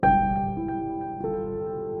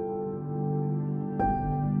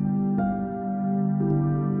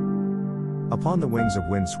Upon the wings of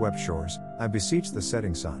wind-swept shores, I beseech the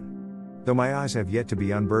setting sun. Though my eyes have yet to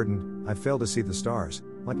be unburdened, I fail to see the stars,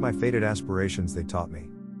 like my faded aspirations they taught me.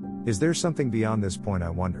 Is there something beyond this point, I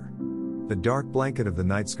wonder? The dark blanket of the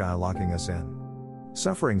night sky locking us in.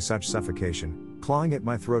 Suffering such suffocation, clawing at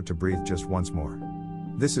my throat to breathe just once more.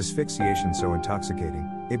 This asphyxiation so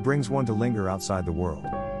intoxicating, it brings one to linger outside the world.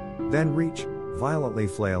 Then reach, violently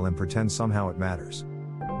flail and pretend somehow it matters.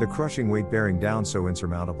 The crushing weight bearing down so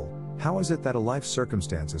insurmountable, how is it that a life's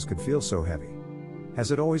circumstances could feel so heavy? Has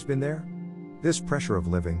it always been there? This pressure of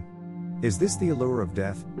living? Is this the allure of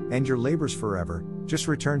death, and your labors forever, just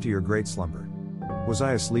return to your great slumber? Was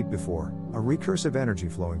I asleep before, a recursive energy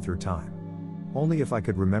flowing through time? Only if I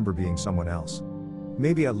could remember being someone else.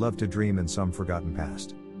 Maybe I'd love to dream in some forgotten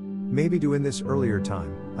past. Maybe in this earlier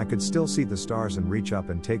time, I could still see the stars and reach up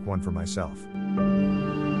and take one for myself.